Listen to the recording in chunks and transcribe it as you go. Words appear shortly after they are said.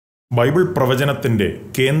Bible പ്രവചനത്തിൻ്റെ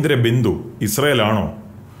കേന്ദ്ര ബിന്ദു ഇസ്രയേലാണോ?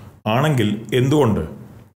 ആണെങ്കിൽ എന്തുകൊണ്ട്?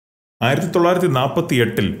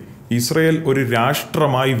 1948 ഇസ്രയേൽ ഒരു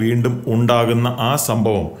രാഷ്ട്രമായി വീണ്ടും ഉണ്ടാകുന്ന ആ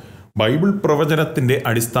സംഭവം ബൈബിൾ പ്രവചനത്തിൻ്റെ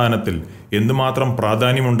അടിസ്ഥാനത്തിൽ എന്തുമാത്രം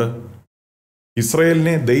പ്രാധാന്യമുണ്ട്?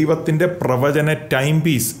 ഇസ്രയേലിനെ ദൈവത്തിൻ്റെ പ്രവചന ടൈം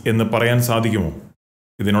പീസ് എന്ന് പറയാൻ സാധിക്കുമോ?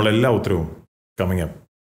 ഇതിനുള്ള എല്ലാ ഉത്തരവും coming up.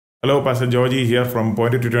 Hello, pastor Georgy here from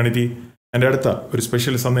point two eternity. എൻ്റെ അടുത്ത ഒരു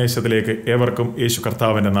സ്പെഷ്യൽ സന്ദേശത്തിലേക്ക് ഏവർക്കും യേശു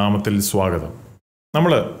കർത്താവിൻ്റെ നാമത്തിൽ സ്വാഗതം.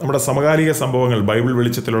 നമ്മുടെ സമകാലിക സംഭവങ്ങൾ ബൈബിൾ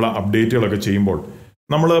വെളിച്ചത്തിലുള്ള അപ്ഡേറ്റുകളൊക്കെ ചെയ്യുമ്പോൾ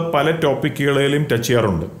നമ്മൾ പല ടോപ്പിക്കുകളിലും ടച്ച്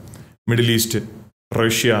ചെയ്യാറുണ്ട്. Middle east,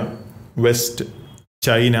 Russia, west,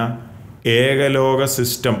 China, ഏകലോക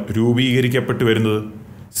system രൂപീകരിക്കപ്പെട്ടു വരുന്നത്,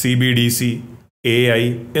 CBDC, AI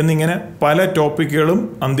എന്നിങ്ങനെ പല ടോപ്പിക്കുകളും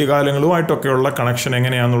അന്ത്യകാലങ്ങളുമായിട്ടൊക്കെയുള്ള കണക്ഷൻ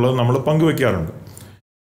എങ്ങനെയാണെന്നുള്ളത് നമ്മൾ പങ്കുവെക്കാറുണ്ട്.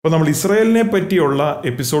 അപ്പോൾ നമ്മൾ ഇസ്രയേലിനെ പറ്റിയുള്ള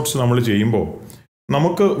എപ്പിസോഡ്സ് നമ്മൾ ചെയ്യുമ്പോൾ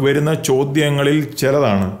നമുക്ക് വരുന്ന ചോദ്യങ്ങളിൽ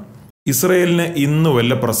ചിലതാണ്: ഇസ്രയേലിന് ഇന്ന്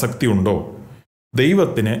വല്ല പ്രസക്തി ഉണ്ടോ?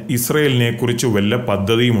 ദൈവത്തിന് ഇസ്രയേലിനെ കുറിച്ച് വല്ല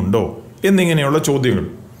പദ്ധതിയുമുണ്ടോ? എന്നിങ്ങനെയുള്ള ചോദ്യങ്ങൾ.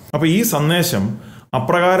 അപ്പോൾ ഈ സന്ദേശം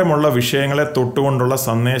അപ്രകാരമുള്ള വിഷയങ്ങളെ തൊട്ടുകൊണ്ടുള്ള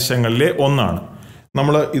സന്ദേശങ്ങളിലെ ഒന്നാണ്.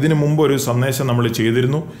 നമ്മൾ ഇതിനു മുമ്പ് ഒരു സന്ദേശം നമ്മൾ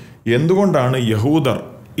ചെയ്തിരുന്നു. എന്തുകൊണ്ടാണ് യഹൂദർ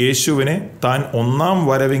യേശുവിനെ താൻ ഒന്നാം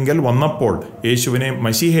വരവിങ്കൽ വന്നപ്പോൾ യേശുവിനെ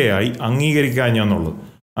മശീഹയായി അംഗീകരിക്കാഞ്ഞെന്നുള്ളത്.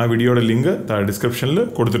 ആ വീഡിയോയുടെ ലിങ്ക് താഴെ ഡിസ്ക്രിപ്ഷനിൽ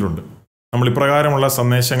കൊടുത്തിട്ടുണ്ട്. നമ്മൾ ഇപ്രകാരമുള്ള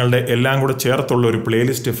സന്ദേശങ്ങളുടെ എല്ലാം കൂടെ ചേർത്തുള്ള ഒരു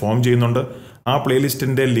പ്ലേലിസ്റ്റ് ഫോം ചെയ്യുന്നുണ്ട്. ആ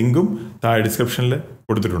പ്ലേലിസ്റ്റിൻ്റെ ലിങ്കും താഴെ ഡിസ്ക്രിപ്ഷനിൽ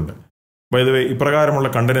കൊടുത്തിട്ടുണ്ട്. ബൈ ദ വേ, ഇപ്രകാരമുള്ള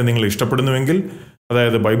കണ്ടന്റ് നിങ്ങൾ ഇഷ്ടപ്പെടുന്നുവെങ്കിൽ,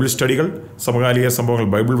 അതായത് ബൈബിൾ സ്റ്റഡികൾ, സമകാലിക സംഭവങ്ങൾ,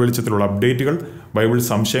 ബൈബിൾ വെളിച്ചത്തിലുള്ള അപ്ഡേറ്റുകൾ, ബൈബിൾ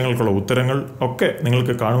സംശയങ്ങൾക്കുള്ള ഉത്തരങ്ങൾ ഒക്കെ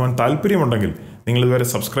നിങ്ങൾക്ക് കാണുവാൻ താല്പര്യമുണ്ടെങ്കിൽ, നിങ്ങൾ ഇതുവരെ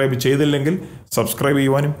സബ്സ്ക്രൈബ് ചെയ്തില്ലെങ്കിൽ സബ്സ്ക്രൈബ്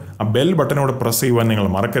ചെയ്യുവാനും ആ ബെൽ ബട്ടനോട് പ്രസ് ചെയ്യുവാൻ നിങ്ങൾ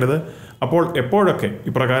മറക്കരുത്. അപ്പോൾ എപ്പോഴൊക്കെ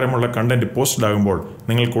ഇപ്രകാരമുള്ള കണ്ടന്റ് പോസ്റ്റ് ആകുമ്പോൾ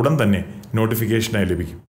നിങ്ങൾക്ക് ഉടൻ തന്നെ നോട്ടിഫിക്കേഷനായി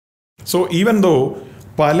ലഭിക്കും. സോ ഈവൻ ദോ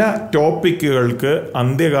പല ടോപ്പിക്കുകൾക്ക്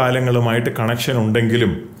അന്ത്യകാലങ്ങളുമായിട്ട് കണക്ഷൻ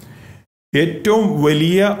ഉണ്ടെങ്കിലും ഏറ്റവും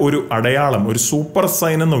വലിയ ഒരു അടയാളം, ഒരു സൂപ്പർ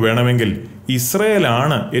സൈൻ എന്ന് വേണമെങ്കിൽ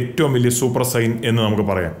ഇസ്രയേലാണ് ഏറ്റവും വലിയ സൂപ്പർ സൈൻ എന്ന് നമുക്ക്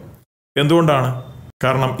പറയാം. എന്തുകൊണ്ടാണ്?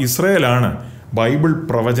 കാരണം ഇസ്രയേലാണ് ബൈബിൾ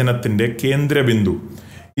പ്രവചനത്തിൻ്റെ കേന്ദ്രബിന്ദു.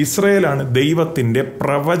 ഇസ്രയേലാണ് ദൈവത്തിൻ്റെ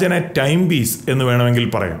പ്രവചന ടൈം പീസ് എന്ന് വേണമെങ്കിൽ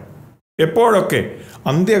പറയാം. എപ്പോഴൊക്കെ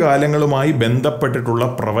അന്ത്യകാലങ്ങളുമായി ബന്ധപ്പെട്ടിട്ടുള്ള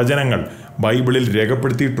പ്രവചനങ്ങൾ ബൈബിളിൽ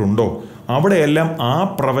രേഖപ്പെടുത്തിയിട്ടുണ്ടോ അവിടെയെല്ലാം ആ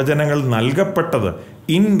പ്രവചനങ്ങൾ നൽകപ്പെട്ടത്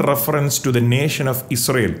in reference to the nation of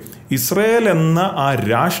Israel. Israel എന്ന ആ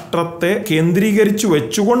രാഷ്ട്രത്തെ കേന്ദ്രീകരിച്ചു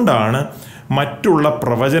വെച്ചുകൊണ്ടാണ് മറ്റുള്ള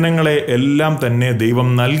പ്രവചനങ്ങളെ എല്ലാം തന്നെ ദൈവം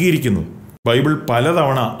നൽകിയിരിക്കുന്നത്. ബൈബിൾ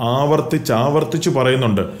പലതവണ ആവർത്തിച്ച്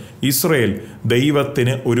പറയുന്നുണ്ട്, ഇസ്രയേൽ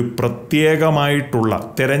ദൈവത്തിന് ഒരു പ്രത്യേകമായിട്ടുള്ള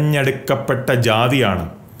തിരഞ്ഞെടുക്കപ്പെട്ട ജാതിയാണ്.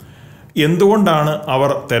 എന്തുകൊണ്ടാണ് അവർ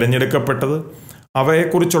തിരഞ്ഞെടുക്കപ്പെട്ടത്?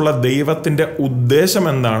 അവയെക്കുറിച്ചുള്ള ദൈവത്തിൻ്റെ ഉദ്ദേശം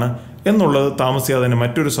എന്താണ് എന്നുള്ളത് താമസിയാതെ തന്നെ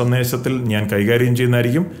മറ്റൊരു സന്ദേശത്തിൽ ഞാൻ കൈകാര്യം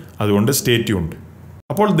ചെയ്യുന്നതായിരിക്കും. അതുകൊണ്ട് സ്റ്റേ ട്യൂൺഡ്.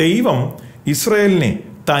 അപ്പോൾ ദൈവം ഇസ്രയേലിനെ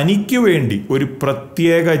തനിക്ക് വേണ്ടി ഒരു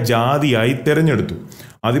പ്രത്യേക ജാതിയായി തിരഞ്ഞെടുത്തു.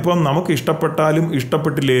 അതിപ്പം നമുക്ക് ഇഷ്ടപ്പെട്ടാലും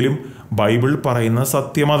ഇഷ്ടപ്പെട്ടില്ലേലും ബൈബിൾ പറയുന്ന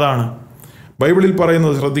സത്യം അതാണ്. ബൈബിളിൽ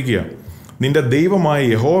പറയുന്നത് ശ്രദ്ധിക്കുക: നിന്റെ ദൈവമായ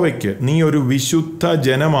യഹോവയ്ക്ക് നീ ഒരു വിശുദ്ധ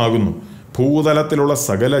ജനമാകുന്നു. ഭൂതലത്തിലുള്ള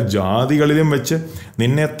സകല ജാതികളിലും വെച്ച്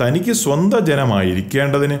നിന്നെ തനിക്ക് സ്വന്തം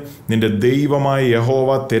ജനമായിരിക്കേണ്ടതിന് നിന്റെ ദൈവമായ യഹോവ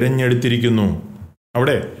തിരഞ്ഞെടുത്തിരിക്കുന്നു.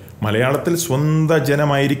 അവിടെ മലയാളത്തിൽ സ്വന്തം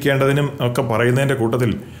ജനമായിരിക്കേണ്ടതിനും ഒക്കെ പറയുന്നതിൻ്റെ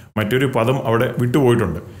കൂട്ടത്തിൽ മറ്റൊരു പദം അവിടെ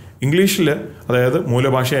വിട്ടുപോയിട്ടുണ്ട്. ഇംഗ്ലീഷിൽ, അതായത്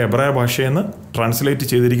മൂലഭാഷ എബ്രായ ഭാഷയെന്ന് ട്രാൻസ്ലേറ്റ്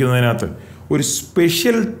ചെയ്തിരിക്കുന്നതിനകത്ത് ഒരു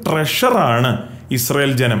സ്പെഷ്യൽ ട്രഷറാണ്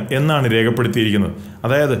ഇസ്രായേൽ ജനം എന്നാണ് രേഖപ്പെടുത്തിയിരിക്കുന്നത്.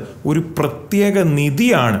 അതായത് ഒരു പ്രത്യേക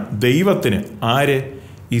നിധിയാണ് ദൈവത്തിന് ആര്?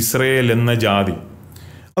 ഇസ്രയേൽ എന്ന ജാതി.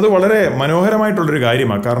 അത് വളരെ മനോഹരമായിട്ടുള്ളൊരു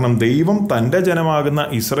കാര്യമാണ്. കാരണം ദൈവം തൻ്റെ ജനമാകുന്ന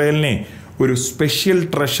ഇസ്രയേലിനെ ഒരു സ്പെഷ്യൽ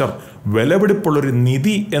ട്രഷർ, വിലപിടിപ്പുള്ളൊരു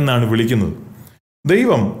നിധി എന്നാണ് വിളിക്കുന്നത്.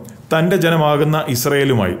 ദൈവം തൻ്റെ ജനമാകുന്ന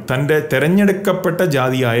ഇസ്രയേലുമായി, തൻ്റെ തിരഞ്ഞെടുക്കപ്പെട്ട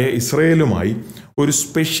ജാതിയായ ഇസ്രയേലുമായി ഒരു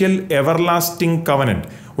സ്പെഷ്യൽ എവർലാസ്റ്റിംഗ് കവനന്റ്,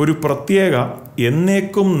 ഒരു പ്രത്യേക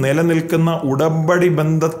എന്നേക്കും നിലനിൽക്കുന്ന ഉടമ്പടി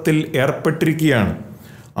ബന്ധത്തിൽ ഏർപ്പെട്ടിരിക്കുകയാണ്.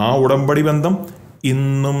 ആ ഉടമ്പടി ബന്ധം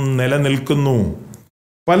ഇന്നും നിലനിൽക്കുന്നു.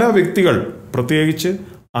 പല വ്യക്തികൾ, പ്രത്യേകിച്ച്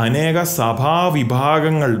അനേക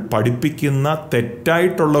സഭാവിഭാഗങ്ങൾ പഠിപ്പിക്കുന്ന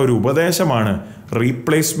തെറ്റായിട്ടുള്ള ഒരു ഉപദേശമാണ്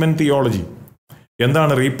റീപ്ലേസ്മെന്റ് തിയോളജി.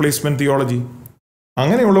 എന്താണ് റീപ്ലേസ്മെന്റ് തിയോളജി?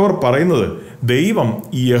 അങ്ങനെയുള്ളവർ പറയുന്നത് ദൈവം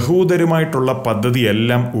യഹൂദരുമായിട്ടുള്ള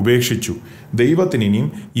പദ്ധതിയെല്ലാം ഉപേക്ഷിച്ചു. ദൈവത്തിന് ഇനിയും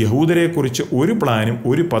യഹൂദരെക്കുറിച്ച് ഒരു പ്ലാനും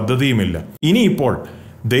ഒരു പദ്ധതിയുമില്ല. ഇനിയിപ്പോൾ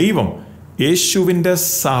ദൈവം യേശുവിൻ്റെ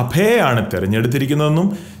സഭയെയാണ് തിരഞ്ഞെടുത്തിരിക്കുന്നതെന്നും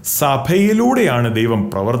സഭയിലൂടെയാണ് ദൈവം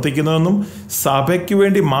പ്രവർത്തിക്കുന്നതെന്നും സഭയ്ക്ക്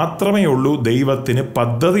വേണ്ടി മാത്രമേ ഉള്ളൂ ദൈവത്തിന്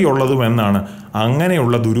പദ്ധതിയുള്ളതുമെന്നാണ്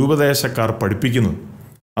അങ്ങനെയുള്ള ദുരുപദേശക്കാർ പഠിപ്പിക്കുന്നത്.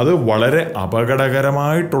 അത് വളരെ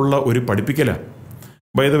അപകടകരമായിട്ടുള്ള ഒരു പഠിപ്പിക്കലാണ്.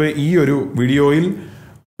 ബൈ ദ വേ, ഈ ഒരു വീഡിയോയിൽ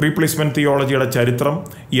റീപ്ലേസ്മെൻറ്റ് തിയോളജിയുടെ ചരിത്രം,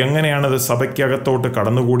 എങ്ങനെയാണത് സഭയ്ക്കകത്തോട്ട്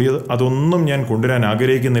കടന്നുകൂടിയത്, അതൊന്നും ഞാൻ കൊണ്ടുവരാൻ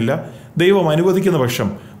ആഗ്രഹിക്കുന്നില്ല. ദൈവം അനുവദിക്കുന്ന പക്ഷം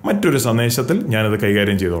മറ്റൊരു സന്ദേശത്തിൽ ഞാനത്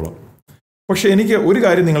കൈകാര്യം ചെയ്തോളാം. പക്ഷെ എനിക്ക് ഒരു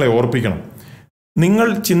കാര്യം നിങ്ങളെ ഓർപ്പിക്കണം. നിങ്ങൾ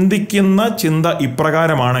ചിന്തിക്കുന്ന ചിന്ത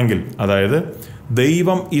ഇപ്രകാരമാണെങ്കിൽ, അതായത്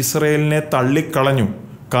ദൈവം ഇസ്രയേലിനെ തള്ളിക്കളഞ്ഞു,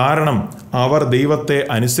 കാരണം അവർ ദൈവത്തെ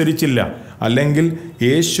അനുസരിച്ചില്ല, അല്ലെങ്കിൽ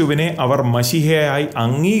യേശുവിനെ അവർ മശിഹയായി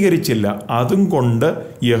അംഗീകരിച്ചില്ല, അതും കൊണ്ട്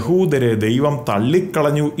യഹൂദരെ ദൈവം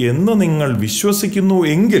തള്ളിക്കളഞ്ഞു എന്ന് നിങ്ങൾ വിശ്വസിക്കുന്നു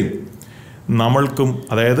എങ്കിൽ നമ്മൾക്കും,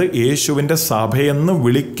 അതായത് യേശുവിൻ്റെ സഭയെന്ന്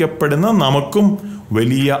വിളിക്കപ്പെടുന്ന നമുക്കും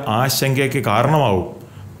വലിയ ആശങ്കയ്ക്ക് കാരണമാവും.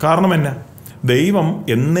 കാരണം എന്നാ? ദൈവം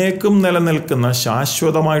എന്നേക്കും നിലനിൽക്കുന്ന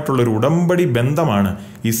ശാശ്വതമായിട്ടുള്ളൊരു ഉടമ്പടി ബന്ധമാണ്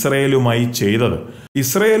ഇസ്രയേലുമായി ചെയ്തത്.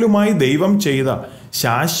 ഇസ്രയേലുമായി ദൈവം ചെയ്ത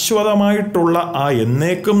ശാശ്വതമായിട്ടുള്ള ആ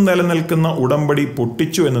എന്നേക്കും നിലനിൽക്കുന്ന ഉടമ്പടി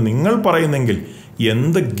പൊട്ടിച്ചു എന്ന് നിങ്ങൾ പറയുന്നെങ്കിൽ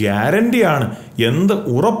എന്ത് ഗ്യാരണ്ടിയാണ്, എന്ത്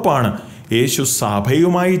ഉറപ്പാണ് യേശു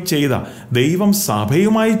സഭയുമായി ചെയ്ത, ദൈവം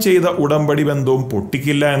സഭയുമായി ചെയ്ത ഉടമ്പടി ബന്ധവും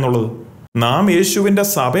പൊട്ടിക്കില്ല എന്നുള്ളത്? നാം യേശുവിൻ്റെ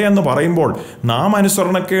സഭയെന്ന് പറയുമ്പോൾ നാം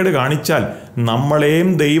അനുസരണക്കേട് കാണിച്ചാൽ നമ്മളെയും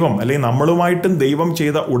ദൈവം, അല്ലെങ്കിൽ നമ്മളുമായിട്ടും ദൈവം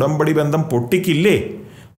ചെയ്ത ഉടമ്പടി ബന്ധം പൊട്ടിക്കില്ലേ?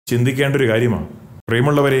 ചിന്തിക്കേണ്ട ഒരു കാര്യമാണ്.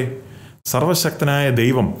 പ്രിയമുള്ളവരെ, സർവശക്തനായ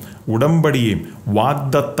ദൈവം ഉടമ്പടിയെയും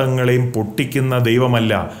വാഗ്ദത്തങ്ങളെയും പൊട്ടിക്കുന്ന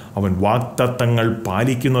ദൈവമല്ല. അവൻ വാഗ്ദത്തങ്ങൾ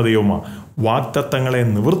പാലിക്കുന്ന ദൈവമാണ്, വാഗ്ദത്തങ്ങളെ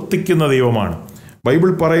നിവർത്തിക്കുന്ന ദൈവമാണ്. ബൈബിൾ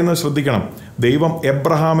പറയുന്നത് ശ്രദ്ധിക്കണം. ദൈവം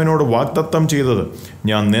എബ്രഹാമിനോട് വാഗ്ദത്തം ചെയ്തത്,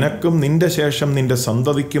 ഞാൻ നിനക്കും നിന്റെ ശേഷം നിന്റെ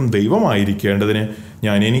സന്തതിക്കും ദൈവമായിരിക്കേണ്ടതിന്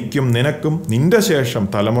ഞാൻ എനിക്കും നിനക്കും നിന്റെ ശേഷം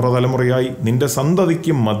തലമുറ തലമുറയായി നിന്റെ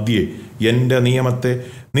സന്തതിക്കും മധ്യേ എൻ്റെ നിയമത്തെ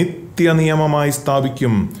നിത്യനിയമമായി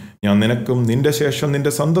സ്ഥാപിക്കും. ഞാൻ നിനക്കും നിന്റെ ശേഷം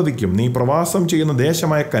നിന്റെ സന്തതിക്കും നീ പ്രവാസം ചെയ്യുന്ന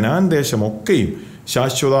ദേശമായ കനാൻ ദേശമൊക്കെയും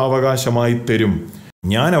ശാശ്വതാവകാശമായി തരും.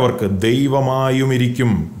 ഞാൻ അവർക്ക്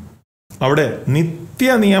ദൈവമായുമിരിക്കും. അവിടെ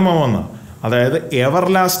നിത്യനിയമമെന്ന, അതായത്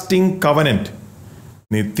എവർലാസ്റ്റിംഗ് കവനന്റ്.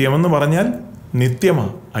 നിത്യമെന്ന് പറഞ്ഞാൽ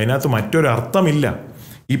നിത്യമാണ്, അതിനകത്ത് മറ്റൊരർത്ഥമില്ല.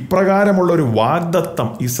 ഇപ്രകാരമുള്ളൊരു വാഗ്ദത്തം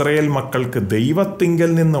ഇസ്രയേൽ മക്കൾക്ക് ദൈവത്തിങ്കൽ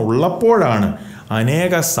നിന്ന് ഉള്ളപ്പോഴാണ്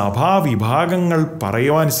അനേക സഭാവിഭാഗങ്ങൾ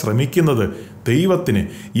പറയുവാൻ ശ്രമിക്കുന്നത് ദൈവത്തിന്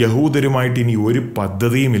യഹൂദരുമായിട്ട് ഇനി ഒരു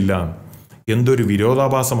പദ്ധതിയുമില്ല. എന്തൊരു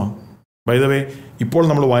വിരോധാഭാസമാണ്. ബൈ ദ വേ, ഇപ്പോൾ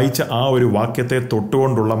നമ്മൾ വായിച്ച ആ ഒരു വാക്യത്തെ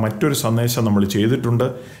തൊട്ടുകൊണ്ടുള്ള മറ്റൊരു സന്ദേശം നമ്മൾ ചെയ്തിട്ടുണ്ട്.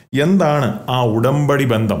 എന്താണ് ആ ഉടമ്പടി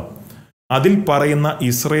ബന്ധം? അതിൽ പറയുന്ന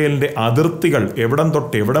ഇസ്രയേലിൻ്റെ അതിർത്തികൾ എവിടം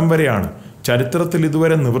തൊട്ട് എവിടം വരെയാണ്? ചരിത്രത്തിൽ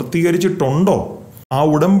ഇതുവരെ നിവൃത്തീകരിച്ചിട്ടുണ്ടോ? ആ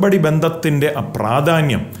ഉടമ്പടി ബന്ധത്തിൻ്റെ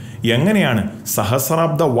പ്രാധാന്യം എങ്ങനെയാണ്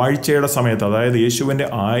സഹസ്രാബ്ദ വാഴ്ചയുടെ സമയത്ത്, അതായത് യേശുവിൻ്റെ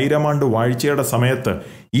 1000 ആണ്ട് വാഴ്ചയുടെ സമയത്ത്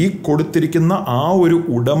ഈ കൊടുത്തിരിക്കുന്ന ആ ഒരു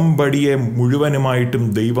ഉടമ്പടിയെ മുഴുവനുമായിട്ടും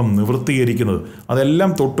ദൈവം നിവൃത്തീകരിക്കുന്നത്?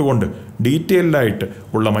 അതെല്ലാം തൊട്ടുകൊണ്ട് ഡീറ്റെയിൽഡായിട്ട്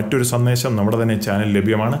ഉള്ള മറ്റൊരു സന്ദേശം നമ്മുടെ തന്നെ ചാനൽ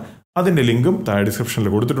ലഭ്യമാണ്. അതിൻ്റെ ലിങ്കും താഴെ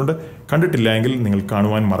ഡിസ്ക്രിപ്ഷനിൽ കൊടുത്തിട്ടുണ്ട്. കണ്ടിട്ടില്ല എങ്കിൽ നിങ്ങൾ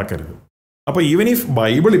കാണുവാൻ മറക്കരുത്. അപ്പോൾ ഈവൻ ഇഫ്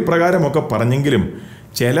ബൈബിൾ ഇപ്രകാരമൊക്കെ പറഞ്ഞെങ്കിലും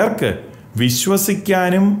ചിലർക്ക്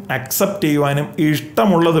വിശ്വസിക്കാനും അക്സെപ്റ്റ് ചെയ്യുവാനും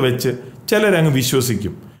ഇഷ്ടമുള്ളത് വെച്ച് ചിലരങ്ങ്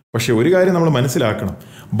വിശ്വസിക്കും. പക്ഷെ ഒരു കാര്യം നമ്മൾ മനസ്സിലാക്കണം,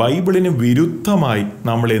 ബൈബിളിന് വിരുദ്ധമായി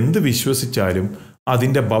നമ്മൾ എന്ത് വിശ്വസിച്ചാലും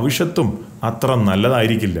അതിൻ്റെ ഭവിഷ്യത്തും അത്ര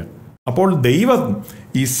നല്ലതായിരിക്കില്ല. അപ്പോൾ ദൈവം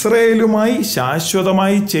ഇസ്രയേലുമായി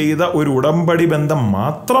ശാശ്വതമായി ചെയ്ത ഒരു ഉടമ്പടി ബന്ധം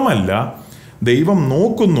മാത്രമല്ല, ദൈവം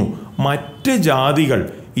നോക്കുന്നു മറ്റ് ജാതികൾ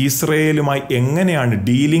ഇസ്രയേലുമായി എങ്ങനെയാണ്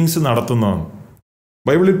ഡീലിങ്സ് നടത്തുന്നതെന്ന്.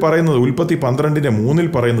 ബൈബിളിൽ പറയുന്നത്, ഉൽപ്പത്തി 12:3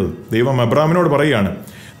 പറയുന്നത്, ദൈവം അബ്രാഹാമിനോട് പറയുകയാണ്,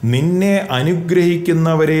 നിന്നെ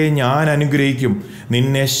അനുഗ്രഹിക്കുന്നവരെ ഞാൻ അനുഗ്രഹിക്കും,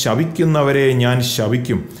 നിന്നെ ശപിക്കുന്നവരെ ഞാൻ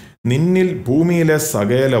ശപിക്കും, നിന്നിൽ ഭൂമിയിലെ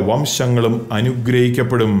സകല വംശങ്ങളും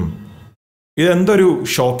അനുഗ്രഹിക്കപ്പെടും. ഇതെന്തൊരു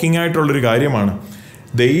ഷോക്കിംഗ് ആയിട്ടുള്ളൊരു കാര്യമാണ്.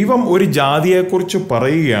 ദൈവം ഒരു ജാതിയെക്കുറിച്ച്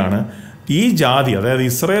പറയുകയാണ്, ഈ ജാതി, അതായത്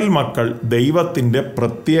ഇസ്രായേൽ മക്കൾ ദൈവത്തിൻ്റെ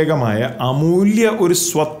പ്രത്യേകമായ അമൂല്യ ഒരു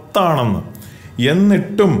സ്വത്താണെന്ന്.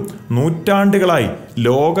 എന്നിട്ടും നൂറ്റാണ്ടുകളായി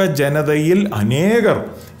ലോക ജനതയിൽ അനേകർ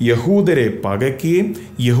യഹൂദരെ പകയ്ക്കുകയും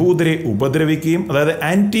യഹൂദരെ ഉപദ്രവിക്കുകയും, അതായത്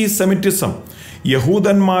ആൻറ്റി സെമിറ്റിസം,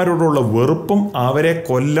 യഹൂദന്മാരോടുള്ള വെറുപ്പും അവരെ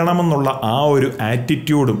കൊല്ലണമെന്നുള്ള ആ ഒരു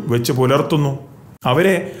ആറ്റിറ്റ്യൂഡും വെച്ച് പുലർത്തുന്നു.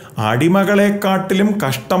 അവരെ അടിമകളെക്കാട്ടിലും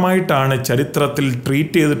കഷ്ടമായിട്ടാണ് ചരിത്രത്തിൽ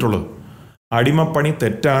ട്രീറ്റ് ചെയ്തിട്ടുള്ളത്. അടിമപ്പണി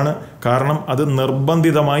തെറ്റാണ്, കാരണം അത്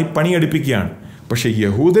നിർബന്ധിതമായി പണിയെടുപ്പിക്കുകയാണ്. പക്ഷെ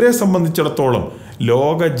യഹൂദരെ സംബന്ധിച്ചിടത്തോളം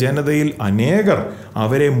ലോക ജനതയിൽ അനേകർ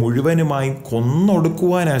അവരെ മുഴുവനുമായും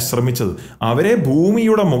കൊന്നൊടുക്കുവാനാണ് ശ്രമിച്ചത്. അവരെ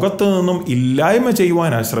ഭൂമിയുടെ മുഖത്ത് നിന്നും ഇല്ലായ്മ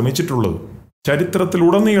ചെയ്യുവാനാണ് ശ്രമിച്ചിട്ടുള്ളത്.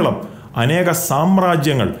 ചരിത്രത്തിലുടനീളം അനേക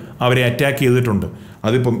സാമ്രാജ്യങ്ങൾ അവരെ അറ്റാക്ക് ചെയ്തിട്ടുണ്ട്.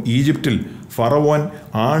 അതിപ്പം ഈജിപ്തിൽ ഫറവോൻ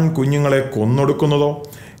കുഞ്ഞുങ്ങളെ കൊന്നൊടുക്കുന്നതോ,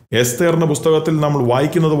 എസ്തേറിന്റെ പുസ്തകത്തിൽ നമ്മൾ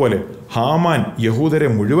വായിക്കുന്നത് പോലെ ഹാമാൻ യഹൂദരെ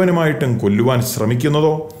മുഴുവനുമായിട്ടും കൊല്ലുവാൻ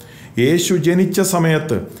ശ്രമിക്കുന്നതോ, യേശു ജനിച്ച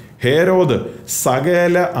സമയത്ത് ഹേരോദ്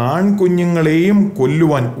സകല ആൺകുഞ്ഞുങ്ങളെയും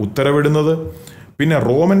കൊല്ലുവാൻ ഉത്തരവിടുന്നത്, പിന്നെ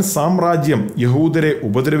റോമൻ സാമ്രാജ്യം യഹൂദരെ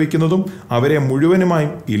ഉപദ്രവിക്കുന്നതും അവരെ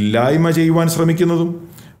മുഴുവനുമായും ഇല്ലായ്മ ചെയ്യുവാൻ ശ്രമിക്കുന്നതും.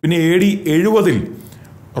 പിന്നെ AD 70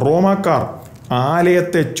 റോമാക്കാർ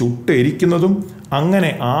ആലയത്തെ ചുട്ടെരിക്കുന്നതും.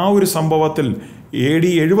 അങ്ങനെ ആ ഒരു സംഭവത്തിൽ AD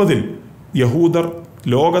 70 യഹൂദർ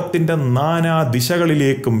ലോകത്തിൻ്റെ നാനാ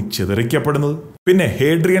ദിശകളിലേക്കും ചിതറിക്കപ്പെടുന്നത്. പിന്നെ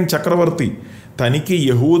ഹേഡ്രിയൻ ചക്രവർത്തി തനിക്ക്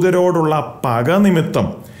യഹൂദരോടുള്ള പക നിമിത്തം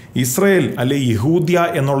ഇസ്രയേൽ അല്ലെ യഹൂദ്യ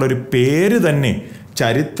എന്നുള്ളൊരു പേര് തന്നെ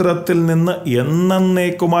ചരിത്രത്തിൽ നിന്ന്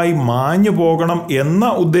എന്നേക്കുമായി മാഞ്ഞു പോകണം എന്ന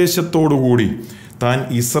ഉദ്ദേശത്തോടുകൂടി താൻ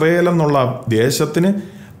ഇസ്രയേൽ എന്നുള്ള ദേശത്തിന്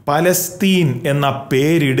പലസ്തീൻ എന്ന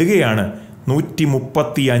പേരിടുകയാണ്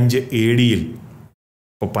 135 AD.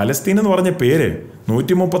 അപ്പോൾ പലസ്തീൻ എന്ന് പറഞ്ഞ പേര്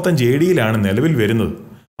 135 AD നിലവിൽ വരുന്നത്.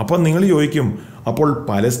 അപ്പോൾ നിങ്ങൾ ചോദിക്കും, അപ്പോൾ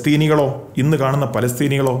പലസ്തീനികളോ, ഇന്ന് കാണുന്ന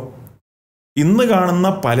പലസ്തീനികളോ? ഇന്ന് കാണുന്ന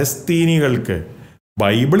പലസ്തീനികൾക്ക്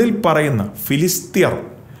ബൈബിളിൽ പറയുന്ന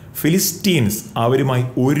ഫിലിസ്റ്റീൻസ് അവരുമായി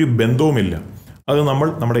ഒരു ബന്ധവുമില്ല. അത്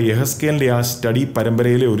നമ്മുടെ യെഹസ്കേലിൻ്റെ ആ സ്റ്റഡി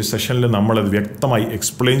പരമ്പരയിലെ ഒരു സെഷനിൽ നമ്മളത് വ്യക്തമായി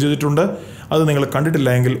എക്സ്പ്ലെയിൻ ചെയ്തിട്ടുണ്ട്. അത് നിങ്ങൾ കണ്ടിട്ടില്ല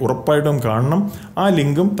എങ്കിൽ ഉറപ്പായിട്ടും കാണണം. ആ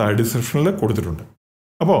ലിങ്കും താഴെ ഡിസ്ക്രിപ്ഷനിൽ കൊടുത്തിട്ടുണ്ട്.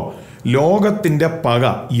 അപ്പോൾ ലോകത്തിൻ്റെ പക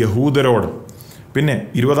യഹൂദരോട്. പിന്നെ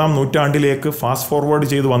 20-ാം നൂറ്റാണ്ടിലേക്ക് ഫാസ്റ്റ് ഫോർവേഡ്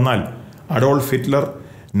ചെയ്തു വന്നാൽ അഡോൾഫ് ഹിറ്റ്ലർ,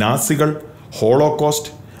 നാസികൾ,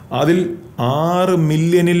 ഹോളോകോസ്റ്റ്, അതിൽ 6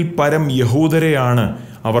 മില്യണിൽ പരം യഹൂദരെയാണ്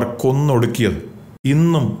അവർ കൊന്നൊടുക്കിയത്.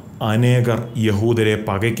 ഇന്നും അനേകർ യഹൂദരെ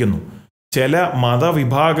പകയ്ക്കുന്നു. ചില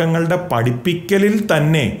മതവിഭാഗങ്ങളുടെ പഠിപ്പിക്കലിൽ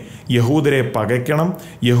തന്നെ യഹൂദരെ പകയ്ക്കണം,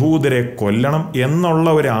 യഹൂദരെ കൊല്ലണം എന്നുള്ള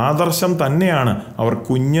ഒരു ആദർശം തന്നെയാണ് അവർ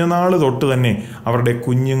കുഞ്ഞുനാൾ തൊട്ട് തന്നെ അവരുടെ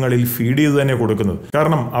കുഞ്ഞുങ്ങളിൽ ഫീഡ് ചെയ്ത് തന്നെ കൊടുക്കുന്നത്.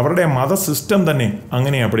 കാരണം അവരുടെ മത സിസ്റ്റം തന്നെ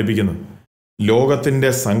അങ്ങനെയാണ് പഠിപ്പിക്കുന്നത്. ലോകത്തിൻ്റെ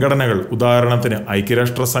സംഘടനകൾ, ഉദാഹരണത്തിന്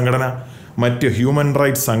ഐക്യരാഷ്ട്ര സംഘടന, മറ്റ് ഹ്യൂമൻ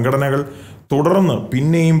റൈറ്റ്സ് സംഘടനകൾ തുടർന്ന്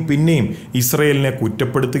പിന്നെയും ഇസ്രയേലിനെ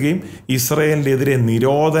കുറ്റപ്പെടുത്തുകയും ഇസ്രയേലിനെതിരെ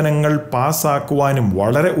നിരോധനങ്ങൾ പാസ്സാക്കുവാനും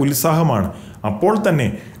വളരെ ഉത്സാഹമാണ്. അപ്പോൾ തന്നെ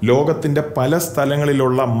ലോകത്തിൻ്റെ പല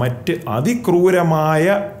സ്ഥലങ്ങളിലുള്ള മറ്റ്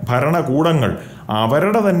അതിക്രൂരമായ ഭരണകൂടങ്ങൾ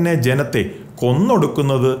അവരുടെ തന്നെ ജനത്തെ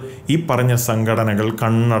കൊന്നൊടുക്കുന്നത് ഈ പറഞ്ഞ സംഘടനകൾ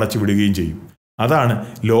കണ്ണടച്ചു വിടുകയും ചെയ്യും. അതാണ്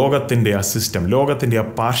ലോകത്തിൻ്റെ ആ സിസ്റ്റം, ലോകത്തിൻ്റെ ആ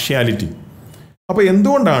പാർഷ്യാലിറ്റി. അപ്പോൾ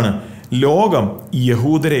എന്തുകൊണ്ടാണ് ലോകം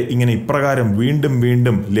യഹൂദരെ ഇങ്ങനെ ഇപ്രകാരം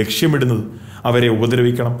വീണ്ടും ലക്ഷ്യമിടുന്നത്? അവരെ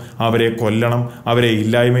ഉപദ്രവിക്കണം, അവരെ കൊല്ലണം, അവരെ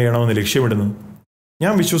ഇല്ലായ്മ ചെയ്യണമെന്ന് ലക്ഷ്യമിടുന്നത്.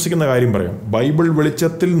 ഞാൻ വിശ്വസിക്കുന്ന കാര്യം പറയാം. ബൈബിൾ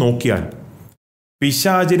വെളിച്ചത്തിൽ നോക്കിയാൽ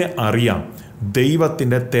പിശാചിന് അറിയാം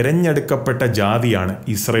ദൈവത്തിൻ്റെ തിരഞ്ഞെടുക്കപ്പെട്ട ജാതിയാണ്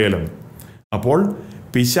ഇസ്രയേലെന്ന്. അപ്പോൾ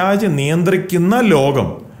പിശാച് നിയന്ത്രിക്കുന്ന ലോകം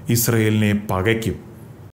ഇസ്രയേലിനെ പകയ്ക്കും.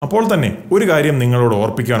 അപ്പോൾ തന്നെ ഒരു കാര്യം നിങ്ങളോട്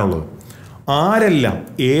ഓർപ്പിക്കാനുള്ളത്, ആരെല്ലാം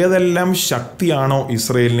ഏതെല്ലാം ശക്തിയാണോ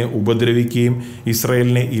ഇസ്രയേലിനെ ഉപദ്രവിക്കുകയും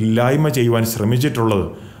ഇസ്രയേലിനെ ഇല്ലായ്മ ചെയ്യുവാൻ ശ്രമിച്ചിട്ടുള്ളത്,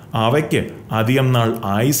 അവയ്ക്ക് അധികം നാൾ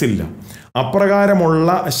ആയുസില്ല. അപ്രകാരമുള്ള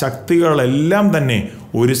ശക്തികളെല്ലാം തന്നെ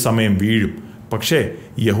ഒരു സമയം വീഴും. പക്ഷേ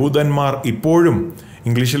യഹൂദന്മാർ ഇപ്പോഴും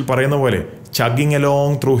ഇംഗ്ലീഷിൽ പറയുന്ന പോലെ ചഗിങ്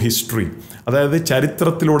അലോങ് ത്രൂ ഹിസ്റ്ററി, അതായത്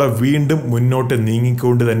ചരിത്രത്തിലൂടെ വീണ്ടും മുന്നോട്ട്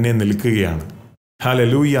നീങ്ങിക്കൊണ്ട് തന്നെ നിൽക്കുകയാണ്.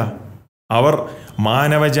 ഹല്ലേലൂയ! അവർ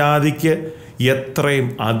മാനവജാതിക്ക് എത്രയും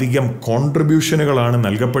അധികം കോൺട്രിബ്യൂഷനുകളാണ്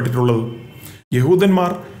നൽകപ്പെട്ടിട്ടുള്ളത്.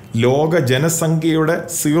 യഹൂദന്മാർ ലോക ജനസംഖ്യയുടെ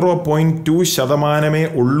 0.2%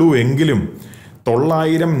 ഉള്ളൂ എങ്കിലും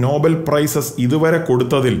 900 നോബൽ പ്രൈസസ് ഇതുവരെ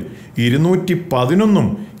കൊടുത്തതിൽ 211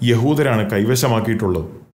 യഹൂദരാണ് കൈവശമാക്കിയിട്ടുള്ളത്.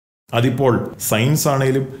 അതിപ്പോൾ സയൻസ്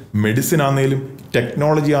ആണെങ്കിലും മെഡിസിൻ ആണെങ്കിലും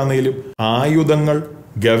ടെക്നോളജി ആണെങ്കിലും ആയുധങ്ങൾ,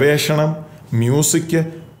 ഗവേഷണം, മ്യൂസിക്,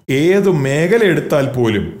 ഏത് മേഖല എടുത്താൽ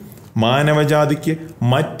പോലും മാനവജാതിക്ക്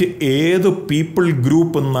മറ്റ് ഏത് പീപ്പിൾ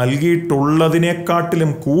ഗ്രൂപ്പ്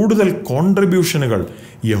നൽകിയിട്ടുള്ളതിനേക്കാട്ടിലും കൂടുതൽ കോൺട്രിബ്യൂഷനുകൾ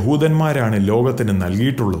യഹൂദന്മാരാണ് ലോകത്തിന്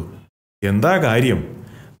നൽകിയിട്ടുള്ളത്. എന്താ കാര്യം?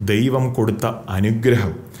 ദൈവം കൊടുത്ത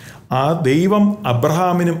അനുഗ്രഹം. ആ ദൈവം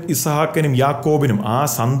അബ്രഹാമിനും ഇസ്ഹാക്കിനും യാക്കോബിനും ആ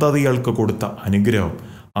സന്തതികൾക്ക് കൊടുത്ത അനുഗ്രഹം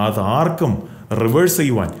അതാർക്കും റിവേഴ്സ്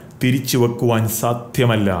ചെയ്യുവാൻ, തിരിച്ചു വെക്കുവാൻ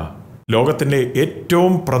സാധ്യമല്ല. ലോകത്തിൻ്റെ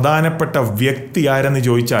ഏറ്റവും പ്രധാനപ്പെട്ട വ്യക്തി ആരെന്ന്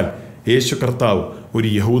ചോദിച്ചാൽ യേശു കർത്താവ് ഒരു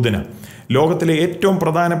യഹൂദന. ലോകത്തിലെ ഏറ്റവും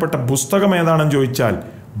പ്രധാനപ്പെട്ട പുസ്തകം ഏതാണെന്ന് ചോദിച്ചാൽ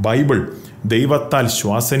ബൈബിൾ, ദൈവത്താൽ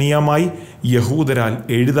ശ്വാസനീയമായി യഹൂദരാൽ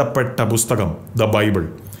എഴുതപ്പെട്ട പുസ്തകം ദ ബൈബിൾ.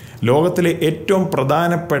 ലോകത്തിലെ ഏറ്റവും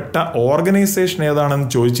പ്രധാനപ്പെട്ട ഓർഗനൈസേഷൻ ഏതാണെന്ന്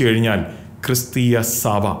ചോദിച്ചു കഴിഞ്ഞാൽ ക്രിസ്തീയ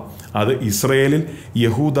സഭ. അത് ഇസ്രയേലിൽ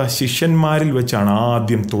യഹൂദ ശിഷ്യന്മാരിൽ വെച്ചാണ്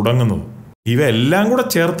ആദ്യം തുടങ്ങുന്നത്. ഇവയെല്ലാം കൂടെ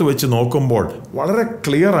ചേർത്ത് വെച്ച് നോക്കുമ്പോൾ വളരെ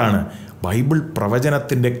ക്ലിയറാണ്, ബൈബിൾ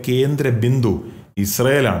പ്രവചനത്തിൻ്റെ കേന്ദ്ര ബിന്ദു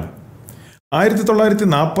ഇസ്രയേലാണ്.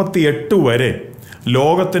 1948 വരെ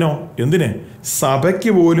ലോകത്തിനോ എന്തിന്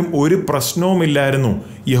സഭയ്ക്ക് പോലും ഒരു പ്രശ്നവുമില്ലായിരുന്നു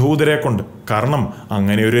യഹൂദരെ കൊണ്ട്. കാരണം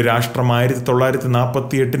അങ്ങനെ ഒരു രാഷ്ട്രം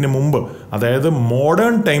 1948 മുമ്പ്, അതായത്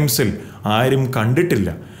മോഡേൺ ടൈംസിൽ ആരും കണ്ടിട്ടില്ല.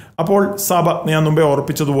 അപ്പോൾ സഭ, ഞാൻ മുമ്പേ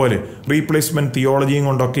ഓർപ്പിച്ചതുപോലെ, റീപ്ലേസ്മെന്റ് തിയോളജിയും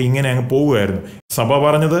കൊണ്ടൊക്കെ ഇങ്ങനെ അങ്ങ് പോവുകയായിരുന്നു. സഭ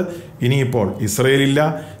പറഞ്ഞത് ഇനിയിപ്പോൾ ഇസ്രയേലില്ല,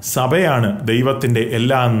 സഭയാണ് ദൈവത്തിൻ്റെ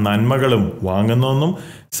എല്ലാ നന്മകളും വാങ്ങുന്നതെന്നും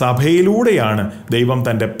സഭയിലൂടെയാണ് ദൈവം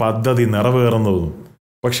തൻ്റെ പദ്ധതി നിറവേറുന്നതെന്നും.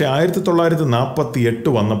 പക്ഷെ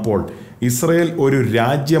 1948 വന്നപ്പോൾ ഇസ്രയേൽ ഒരു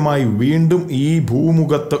രാജ്യമായി വീണ്ടും ഈ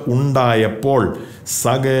ഭൂമുഖത്ത് ഉണ്ടായപ്പോൾ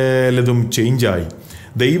സകലതും ചേഞ്ചായി.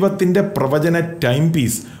 ദൈവത്തിൻ്റെ പ്രവചന ടൈം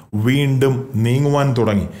പീസ് വീണ്ടും നീങ്ങുവാൻ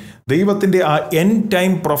തുടങ്ങി. ദൈവത്തിൻ്റെ ആ എൻഡ്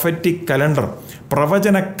ടൈം പ്രൊഫറ്റിക് കലണ്ടർ,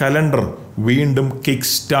 പ്രവചന കലണ്ടർ വീണ്ടും കിക്ക്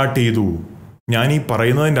സ്റ്റാർട്ട് ചെയ്തു. ഞാനീ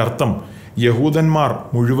പറയുന്നതിൻ്റെ അർത്ഥം യഹൂദന്മാർ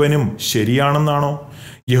മുഴുവനും ശരിയാണെന്നാണോ?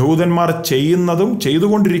 യഹൂദന്മാർ ചെയ്യുന്നതും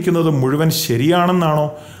ചെയ്തുകൊണ്ടിരിക്കുന്നതും മുഴുവൻ ശരിയാണെന്നാണോ?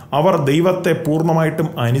 അവർ ദൈവത്തെ പൂർണ്ണമായിട്ടും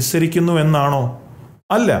അനുസരിക്കുന്നുവെന്നാണോ?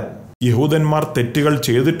 അല്ല, യഹൂദന്മാർ തെറ്റുകൾ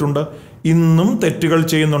ചെയ്തിട്ടുണ്ട്, ഇന്നും തെറ്റുകൾ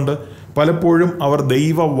ചെയ്യുന്നുണ്ട്. പലപ്പോഴും അവർ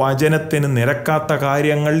ദൈവവചനത്തിന് നിരക്കാത്ത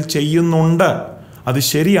കാര്യങ്ങൾ ചെയ്യുന്നുണ്ട്. അത്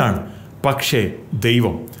ശരിയാണ്. പക്ഷേ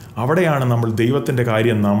ദൈവം, അവിടെയാണ് നമ്മൾ ദൈവത്തിൻ്റെ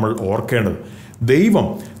കാര്യം നമ്മൾ ഓർക്കേണ്ടത്. ദൈവം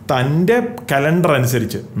തൻ്റെ കലണ്ടർ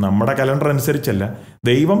അനുസരിച്ച്, നമ്മുടെ കലണ്ടർ അനുസരിച്ചല്ല,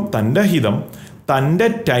 ദൈവം തൻ്റെ ഹിതം തൻ്റെ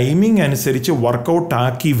ടൈമിംഗ് അനുസരിച്ച് വർക്കൗട്ട്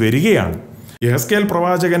ആക്കി വരികയാണ്. യെഹെസ്കേൽ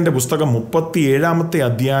പ്രവാചകന്റെ പുസ്തകം 37-ാമത്തെ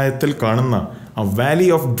അധ്യായത്തിൽ കാണുന്ന ആ വാലി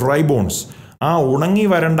ഓഫ് ഡ്രൈ ബോൺസ്, ആ ഉണങ്ങി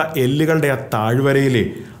വരണ്ട എല്ലുകളുടെ ആ താഴ്വരയിലെ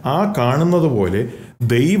ആ കാണുന്നത് പോലെ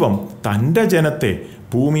ദൈവം തൻ്റെ ജനത്തെ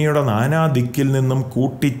ഭൂമിയുടെ നാനാദിക്കിൽ നിന്നും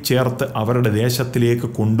കൂട്ടിച്ചേർത്ത് അവരുടെ ദേശത്തിലേക്ക്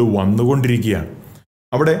കൊണ്ടുവന്നുകൊണ്ടിരിക്കുകയാണ്.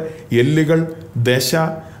 അവിടെ എല്ലുകൾ, ദശ,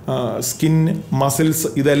 സ്കിൻ, മസിൽസ്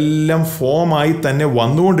ഇതെല്ലാം ഫോമായി തന്നെ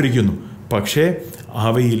വന്നുകൊണ്ടിരിക്കുന്നു. പക്ഷേ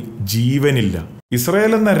അവയിൽ ജീവനില്ല.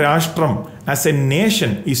 ഇസ്രായേൽ എന്ന രാഷ്ട്രം as A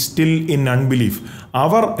nation is still in unbelief.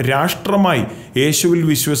 അവർ രാഷ്ട്രമായി യേശുവിൽ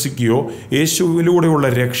വിശ്വസിക്കുകയോ യേശുവിലൂടെയുള്ള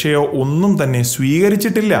രക്ഷയോ ഒന്നും തന്നെ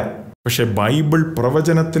സ്വീകരിച്ചിട്ടില്ല. പക്ഷെ ബൈബിൾ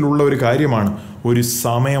പ്രവചനത്തിലുള്ള ഒരു കാര്യമാണ്, ഒരു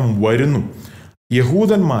സമയം വരുന്നു,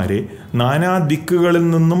 യഹൂദന്മാരെ നാനാദിക്കുകളിൽ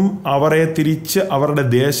നിന്നും അവരെ തിരിച്ച് അവരുടെ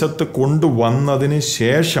ദേശത്ത് കൊണ്ടുവന്നതിന്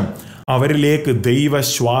ശേഷം അവരിലേക്ക്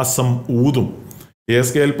ദൈവശ്വാസം ഊതും.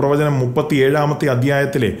 യെഹെസ്കേൽ പ്രവചനം 37-ാമത്തെ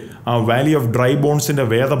അധ്യായത്തിലെ ആ വാലി ഓഫ് ഡ്രൈ ബോൺസിൻ്റെ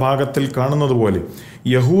വേദഭാഗത്തിൽ കാണുന്നത് പോലെ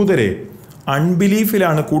യഹൂദരെ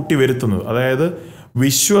അൺബിലീഫിലാണ് കൂട്ടിവരുത്തുന്നത്. അതായത്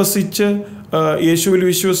യേശുവിൽ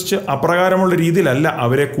വിശ്വസിച്ച് അപ്രകാരമുള്ള രീതിയിലല്ല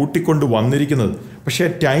അവരെ കൂട്ടിക്കൊണ്ട് വന്നിരിക്കുന്നത്. പക്ഷേ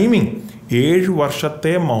ടൈമിംഗ് 7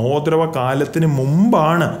 വർഷത്തെ മഹോദ്രവ കാലത്തിന്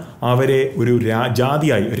മുമ്പാണ് അവരെ ഒരു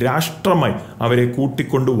ജാതിയായി, രാഷ്ട്രമായി അവരെ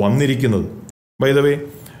കൂട്ടിക്കൊണ്ട് വന്നിരിക്കുന്നത്. ബൈ ദ വേ,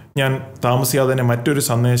 ഞാൻ താമസിയാതെ തന്നെ മറ്റൊരു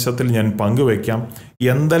സന്ദേശത്തിൽ ഞാൻ പങ്കുവയ്ക്കാം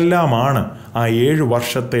എന്തെല്ലാമാണ് ആ 7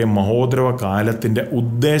 വർഷത്തെ മഹോദ്രവ കാലത്തിൻ്റെ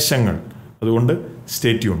ഉദ്ദേശങ്ങൾ. അതുകൊണ്ട്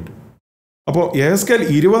സ്റ്റേ ട്യൂൺഡ്. അപ്പോൾ യെഹെസ്കേൽ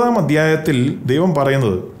 20-ാം അധ്യായത്തിൽ ദൈവം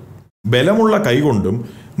പറയുന്നത്, ബലമുള്ള കൈകൊണ്ടും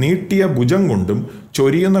നീട്ടിയ ഭുജം കൊണ്ടും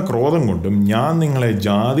ചൊരിയുന്ന ക്രോധം കൊണ്ടും ഞാൻ നിങ്ങളെ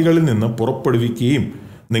ജാതികളിൽ നിന്ന് പുറപ്പെടുവിക്കുകയും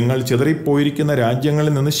നിങ്ങൾ ചിതറിപ്പോയിരിക്കുന്ന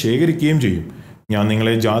രാജ്യങ്ങളിൽ നിന്ന് ശേഖരിക്കുകയും ചെയ്യും. ഞാൻ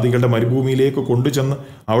നിങ്ങളെ ജാതികളുടെ മരുഭൂമിയിലേക്ക് കൊണ്ടുചെന്ന്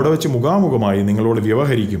അവിടെ വെച്ച് മുഖാമുഖമായി നിങ്ങളോട്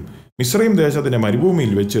വ്യവഹരിക്കും. മിസ്രയീം ദേശത്തിൻ്റെ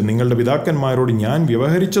മരുഭൂമിയിൽ വെച്ച് നിങ്ങളുടെ പിതാക്കന്മാരോട് ഞാൻ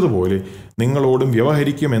വ്യവഹരിച്ചതുപോലെ നിങ്ങളോടും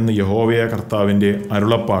വ്യവഹരിക്കുമെന്ന് യഹോവയായ കർത്താവിൻ്റെ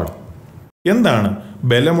അരുളപ്പാട്. എന്താണ്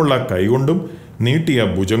ബലമുള്ള കൈകൊണ്ടും നീട്ടിയ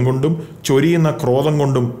ഭുജം കൊണ്ടും ചൊരിയുന്ന ക്രോധം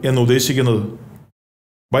കൊണ്ടും എന്ന് ഉദ്ദേശിക്കുന്നത്?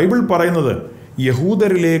 ബൈബിൾ പറയുന്നത്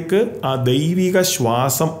യഹൂദരിലേക്ക് ആ ദൈവിക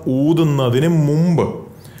ശ്വാസം ഊതുന്നതിന് മുമ്പ്,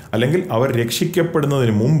 അല്ലെങ്കിൽ അവർ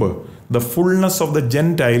രക്ഷിക്കപ്പെടുന്നതിന് മുമ്പ്, the fullness of the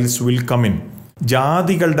Gentiles will come in.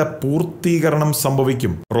 ജാതികളുടെ പൂർത്തീകരണം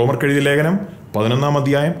സംഭവിക്കും. റോമർക്കെഴുതിയ ലേഖനം 11-ാം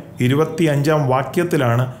അധ്യായം 25-ാം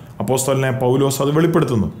വാക്യത്തിലാണ് അപ്പോസ്തലനായ പൗലോസ് അത്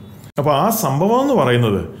വെളിപ്പെടുത്തുന്നത്. അപ്പോൾ ആ സംഭവം എന്ന്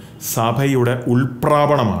പറയുന്നത് സഭയുടെ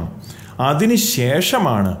ഉൾപ്രാപണമാണ്.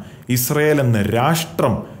 അതിനുശേഷമാണ് ഇസ്രായേൽ എന്ന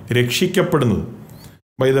രാഷ്ട്രം രക്ഷിക്കപ്പെടുന്നത്.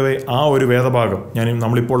 ബൈ ദ വേ, ആ ഒരു വേദഭാഗം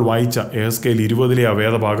നമ്മളിപ്പോൾ വായിച്ച യെഹെസ്കേൽ 20-ലെ ആ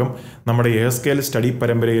വേദഭാഗം നമ്മുടെ യെഹെസ്കേൽ സ്റ്റഡി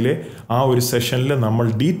പരമ്പരയിലെ ആ ഒരു സെഷനിൽ നമ്മൾ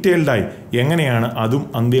ഡീറ്റെയിൽഡായി എങ്ങനെയാണ് അതും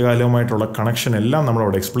അന്ത്യകാലവുമായിട്ടുള്ള കണക്ഷൻ എല്ലാം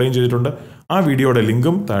നമ്മളവിടെ എക്സ്പ്ലെയിൻ ചെയ്തിട്ടുണ്ട്. ആ വീഡിയോയുടെ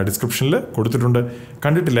ലിങ്കും ഡിസ്ക്രിപ്ഷനിൽ കൊടുത്തിട്ടുണ്ട്.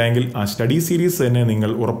 കണ്ടിട്ടില്ല എങ്കിൽ ആ സ്റ്റഡി സീരീസ് തന്നെ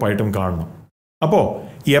നിങ്ങൾ ഉറപ്പായിട്ടും കാണണം. അപ്പോൾ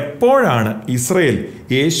എപ്പോഴാണ് ഇസ്രായേൽ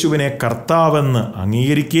യേശുവിനെ കർത്താവെന്ന്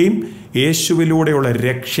അംഗീകരിക്കുകയും യേശുവിലൂടെയുള്ള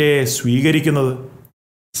രക്ഷയെ സ്വീകരിക്കുന്നത്?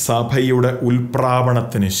 സഭയുടെ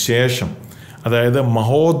ഉൽപ്രാപണത്തിന് ശേഷം, അതായത്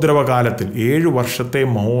മഹോദ്രവകാലത്തിൽ, 7 വർഷത്തെ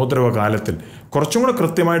മഹോദ്രവകാലത്തിൽ, കുറച്ചും കൂടെ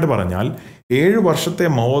കൃത്യമായിട്ട് പറഞ്ഞാൽ 7 വർഷത്തെ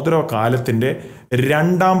മഹോദ്രവകാലത്തിൻ്റെ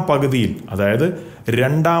 2-ാം പകുതിയിൽ, അതായത്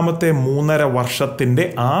 2-ാമത്തെ 3.5 വർഷത്തിൻ്റെ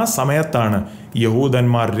ആ സമയത്താണ്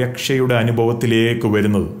യഹൂദന്മാർ രക്ഷയുടെ അനുഭവത്തിലേക്ക്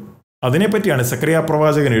വരുന്നത്. അതിനെപ്പറ്റിയാണ് സെക്കറിയ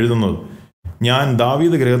പ്രവാചകൻ എഴുതുന്നത്. ഞാൻ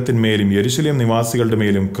ദാവീദ് ഗൃഹത്തിന്മേലും യെരുശലേം നിവാസികളുടെ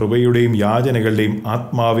മേലും കൃപയുടെയും യാചനകളുടെയും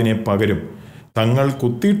ആത്മാവിനെ പകരും. തങ്ങൾ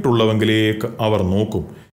കുത്തിയിട്ടുള്ളവങ്കിലേക്ക് അവർ നോക്കും.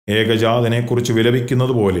 ഏകജാതനെക്കുറിച്ച്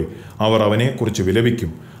വിലപിക്കുന്നത് പോലെ അവർ അവനെക്കുറിച്ച്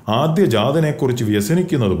വിലപിക്കും. ആദ്യജാതനെക്കുറിച്ച്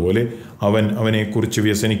വ്യസനിക്കുന്നത് പോലെ അവൻ അവനെക്കുറിച്ച്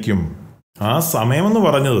വ്യസനിക്കും. ആ സമയമെന്ന്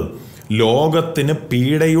പറഞ്ഞത് ലോകത്തിന്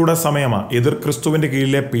പീഡയുടെ സമയമാണ്. എതിർ ക്രിസ്തുവിൻ്റെ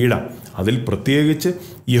കീഴിലെ പീഡ. അതിൽ പ്രത്യേകിച്ച്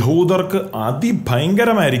യഹൂദർക്ക്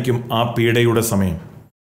അതിഭയങ്കരമായിരിക്കും ആ പീഡയുടെ സമയം.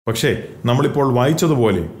 പക്ഷേ നമ്മളിപ്പോൾ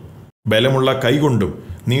വായിച്ചതുപോലെ ബലമുള്ള കൈകൊണ്ടും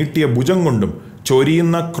നീട്ടിയ ഭുജം കൊണ്ടും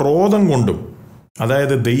ചൊരിയുന്ന ക്രോധം കൊണ്ടും,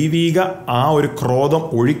 അതായത് ദൈവിക ആ ഒരു ക്രോധം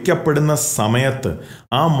ഒഴിക്കപ്പെടുന്ന സമയത്ത്,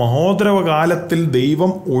 ആ മഹോദരവകാലത്തിൽ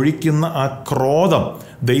ദൈവം ഒഴിക്കുന്ന ആ ക്രോധം,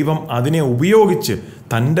 ദൈവം അതിനെ ഉപയോഗിച്ച്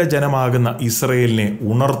തൻ്റെ ജനമാകുന്ന ഇസ്രയേലിനെ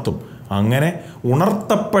ഉണർത്തും. അങ്ങനെ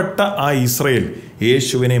ഉണർത്തപ്പെട്ട ആ ഇസ്രയേൽ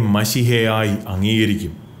യേശുവിനെ മശിഹയായി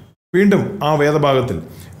അംഗീകരിക്കും. വീണ്ടും ആ വേദഭാഗത്തിൽ,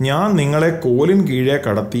 ഞാൻ നിങ്ങളെ കോലിൻ കീഴെ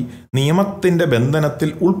കടത്തി നിയമത്തിൻ്റെ ബന്ധനത്തിൽ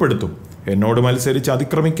ഉൾപ്പെടുത്തും. എന്നോട് മത്സരിച്ച്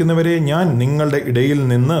അതിക്രമിക്കുന്നവരെ ഞാൻ നിങ്ങളുടെ ഇടയിൽ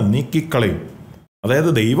നിന്ന് നീക്കിക്കളയും. അതായത്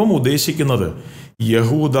ദൈവം ഉദ്ദേശിക്കുന്നത്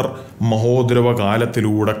യഹൂദർ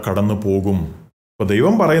മഹോദ്രവകാലത്തിലൂടെ കടന്നു പോകും. അപ്പോൾ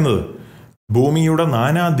ദൈവം പറയുന്നത് ഭൂമിയുടെ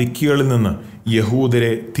നാനാ ദിക്കുകളിൽ നിന്ന്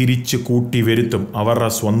യഹൂദരെ തിരിച്ചു കൂട്ടി വരുത്തും അവരുടെ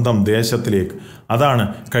സ്വന്തം ദേശത്തിലേക്ക്. അതാണ്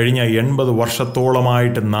കഴിഞ്ഞ 80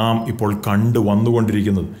 വർഷത്തോളമായിട്ട് നാം ഇപ്പോൾ കണ്ടു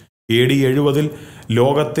വന്നുകൊണ്ടിരിക്കുന്നത്. AD 70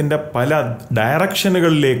 ലോകത്തിൻ്റെ പല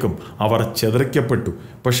ഡയറക്ഷനുകളിലേക്കും അവർ ചെതറിക്കപ്പെട്ടു.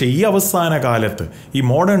 പക്ഷേ ഈ അവസാന കാലത്ത്, ഈ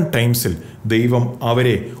മോഡേൺ ടൈംസിൽ ദൈവം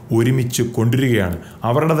അവരെ ഒരുമിച്ച് കൊണ്ടുവരികയാണ്.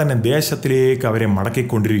 അവരുടെ തന്നെ ദേശത്തിലേക്ക് അവരെ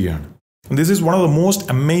മടക്കിക്കൊണ്ടിരിക്കുകയാണ്. This is one of the most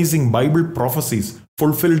amazing Bible prophecies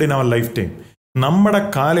fulfilled in our life time. നമ്മുടെ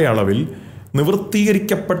കാലയളവിൽ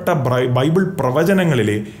നിവൃത്തീകരിക്കപ്പെട്ട ബൈബിൾ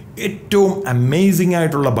പ്രവചനങ്ങളിലെ ഏറ്റവും അമേസിംഗ്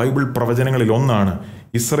ആയിട്ടുള്ള ബൈബിൾ പ്രവചനങ്ങളിൽ ഒന്നാണ്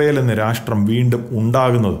ഇസ്രയേൽ എന്ന രാഷ്ട്രം വീണ്ടും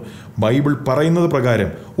ഉണ്ടാകുന്നത്. ബൈബിൾ പറയുന്നത് പ്രകാരം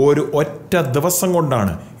ഒറ്റ ദിവസം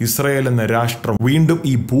കൊണ്ടാണ് ഇസ്രയേൽ എന്ന രാഷ്ട്രം വീണ്ടും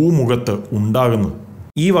ഈ ഭൂമുഖത്ത് ഉണ്ടാകുന്നത്.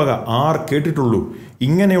 ഈ വക ആർ കേട്ടിട്ടുള്ളൂ?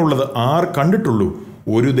 ഇങ്ങനെയുള്ളത് ആർ കണ്ടിട്ടുള്ളൂ?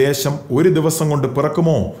 ഒരു ദേശം ഒരു ദിവസം കൊണ്ട്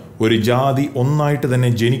പിറക്കുമോ? ഒരു ജാതി ഒന്നായിട്ട് തന്നെ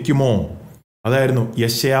ജനിക്കുമോ? അതായിരുന്നു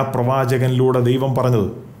യെശയ്യാ പ്രവാചകനിലൂടെ ദൈവം പറഞ്ഞത്.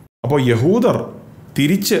 അപ്പോൾ യഹൂദർ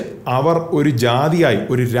തിരിച്ച് അവർ ഒരു ജാതിയായി,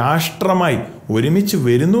 ഒരു രാഷ്ട്രമായി ഒരുമിച്ച്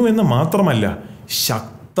വരുന്നു എന്ന് മാത്രമല്ല,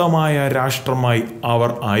 ശക്തമായ രാഷ്ട്രമായി അവർ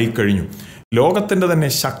ആയിക്കഴിഞ്ഞു. ലോകത്തിൻ്റെ തന്നെ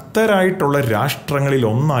ശക്തരായിട്ടുള്ള രാഷ്ട്രങ്ങളിൽ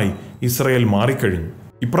ഒന്നായി ഇസ്രയേൽ മാറിക്കഴിഞ്ഞു.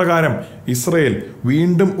 ഇപ്രകാരം ഇസ്രയേൽ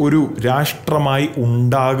വീണ്ടും ഒരു രാഷ്ട്രമായി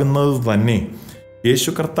ഉണ്ടാകുന്നത് തന്നെ യേശു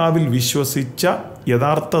കർത്താവിൽ വിശ്വസിച്ച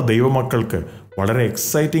യഥാർത്ഥ ദൈവമക്കൾക്ക് വളരെ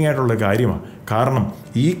എക്സൈറ്റിംഗ് ആയിട്ടുള്ള കാര്യമാണ്. കാരണം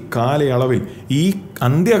ഈ കാലയളവിൽ, ഈ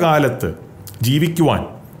അന്ത്യകാലത്ത് ജീവിക്കുവാൻ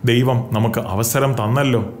ദൈവം നമുക്ക് അവസരം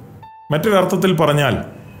തന്നല്ലോ. മറ്റൊരർത്ഥത്തിൽ പറഞ്ഞാൽ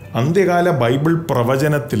അന്ത്യകാല ബൈബിൾ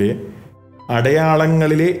പ്രവചനത്തിലെ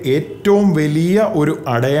അടയാളങ്ങളിലെ ഏറ്റവും വലിയ ഒരു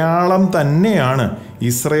അടയാളം തന്നെയാണ്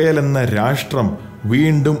ഇസ്രയേൽ എന്ന രാഷ്ട്രം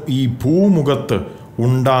വീണ്ടും ഈ ഭൂമുഖത്ത്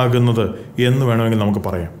ഉണ്ടാകുന്നത് എന്ന് വേണമെങ്കിൽ നമുക്ക്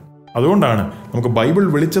പറയാം. അതുകൊണ്ടാണ് നമുക്ക് ബൈബിൾ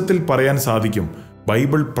വെളിച്ചത്തിൽ പറയാൻ സാധിക്കും,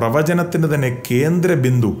 ബൈബിൾ പ്രവചനത്തിൻ്റെ തന്നെ കേന്ദ്ര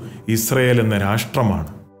ബിന്ദു ഇസ്രയേൽ എന്ന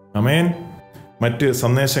രാഷ്ട്രമാണ്. ആമേൻ. മറ്റ്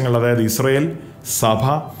സന്ദേശങ്ങൾ, അതായത് ഇസ്രയേൽ സഭ,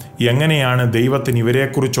 എങ്ങനെയാണ് ദൈവത്തിന്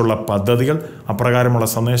ഇവരെക്കുറിച്ചുള്ള പദ്ധതികൾ, അപ്രകാരമുള്ള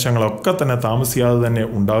സന്ദേശങ്ങളൊക്കെ തന്നെ താമസിയാതെ തന്നെ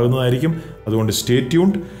ഉണ്ടാകുന്നതായിരിക്കും. അതുകൊണ്ട് സ്റ്റേ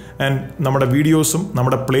ട്യൂൺഡ്. ആൻഡ് നമ്മുടെ വീഡിയോസും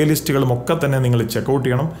നമ്മുടെ പ്ലേലിസ്റ്റുകളും ഒക്കെ തന്നെ നിങ്ങൾ ചെക്കൗട്ട്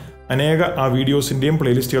ചെയ്യണം. അനേക ആ വീഡിയോസിൻ്റെയും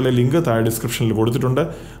പ്ലേലിസ്റ്റുകളുടെ ലിങ്ക് താഴെ ഡിസ്ക്രിപ്ഷനിൽ കൊടുത്തിട്ടുണ്ട്.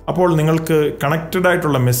 അപ്പോൾ നിങ്ങൾക്ക് കണക്റ്റഡ്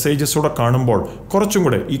ആയിട്ടുള്ള മെസ്സേജസൂടെ കാണുമ്പോൾ കുറച്ചും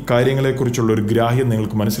കൂടെ ഈ കാര്യങ്ങളെക്കുറിച്ചുള്ള ഒരു ഗ്രാഹ്യം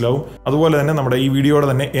നിങ്ങൾക്ക് മനസ്സിലാവും. അതുപോലെ തന്നെ നമ്മുടെ ഈ വീഡിയോയുടെ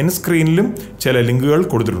തന്നെ എൻ സ്ക്രീനിലും ചില ലിങ്കുകൾ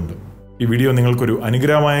കൊടുത്തിട്ടുണ്ട്. ഈ വീഡിയോ നിങ്ങൾക്കൊരു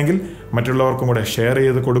അനുഗ്രഹമായെങ്കിൽ മറ്റുള്ളവർക്കും കൂടെ ഷെയർ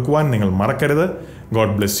ചെയ്ത് കൊടുക്കുവാൻ നിങ്ങൾ മറക്കരുത്.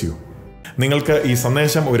 God bless you. നിങ്ങൾക്ക് ഈ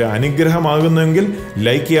സന്ദേശം ഒരു അനുഗ്രഹമാകുന്നുവെങ്കിൽ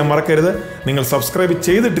ലൈക്ക് ചെയ്യാൻ മറക്കരുത്. നിങ്ങൾ സബ്സ്ക്രൈബ്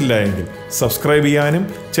ചെയ്തിട്ടില്ല എങ്കിൽ സബ്സ്ക്രൈബ് ചെയ്യാനും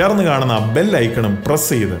ചേർന്ന് കാണുന്ന ബെൽ ഐക്കണും പ്രസ്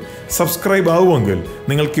ചെയ്ത് സബ്സ്ക്രൈബ് ആവുമെങ്കിൽ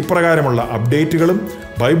നിങ്ങൾക്ക് ഇപ്രകാരമുള്ള അപ്ഡേറ്റുകളും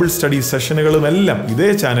ബൈബിൾ സ്റ്റഡി സെഷനുകളും എല്ലാം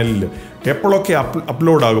ഇതേ ചാനലിൽ എപ്പോഴൊക്കെ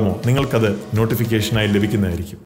അപ്ലോഡ് ആകുമോ നിങ്ങൾക്കത് നോട്ടിഫിക്കേഷനായി ലഭിക്കുന്നതായിരിക്കും.